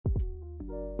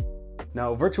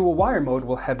Now, virtual wire mode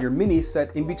will have your Mini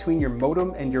set in between your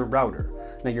modem and your router.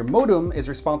 Now, your modem is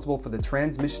responsible for the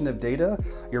transmission of data.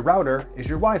 Your router is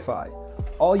your Wi-Fi.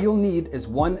 All you'll need is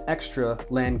one extra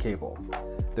LAN cable.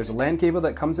 There's a LAN cable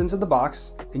that comes into the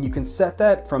box, and you can set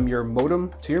that from your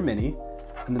modem to your Mini,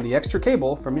 and then the extra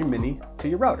cable from your Mini to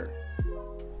your router.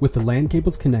 With the LAN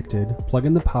cables connected, plug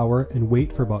in the power and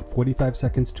wait for about 45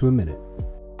 seconds to a minute.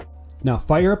 Now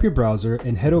fire up your browser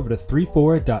and head over to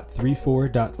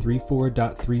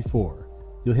 34.34.34.34.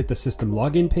 You'll hit the system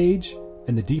login page,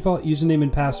 and the default username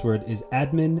and password is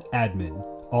admin,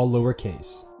 all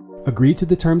lowercase. Agree to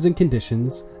the terms and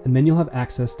conditions, and then you'll have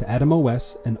access to Atom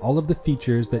OS and all of the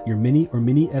features that your Mini or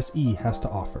Mini SE has to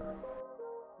offer.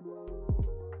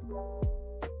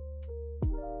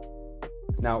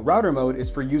 Now, router mode is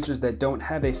for users that don't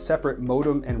have a separate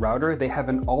modem and router. They have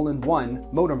an all-in-one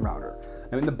modem router.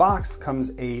 Now, in the box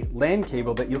comes a LAN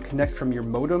cable that you'll connect from your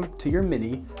modem to your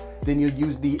Mini. Then you'll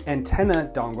use the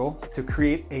antenna dongle to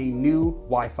create a new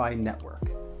Wi-Fi network.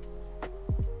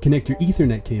 Connect your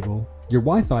Ethernet cable, your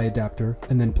Wi-Fi adapter,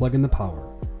 and then plug in the power.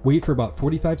 Wait for about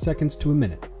 45 seconds to a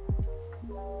minute.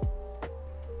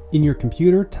 In your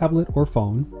computer, tablet, or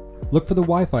phone, look for the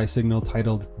Wi-Fi signal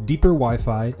titled Deeper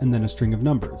Wi-Fi and then a string of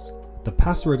numbers. The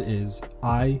password is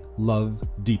I love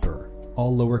Deeper,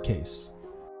 all lowercase.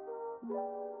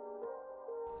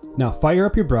 Now fire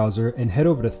up your browser and head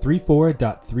over to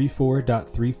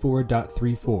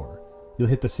 34.34.34.34. You'll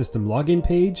hit the system login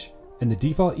page, and the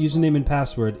default username and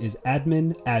password is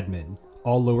admin,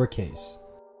 all lowercase.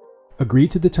 Agree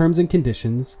to the terms and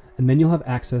conditions, and then you'll have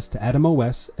access to Atom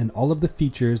OS and all of the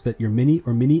features that your Mini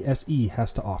or Mini SE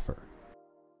has to offer.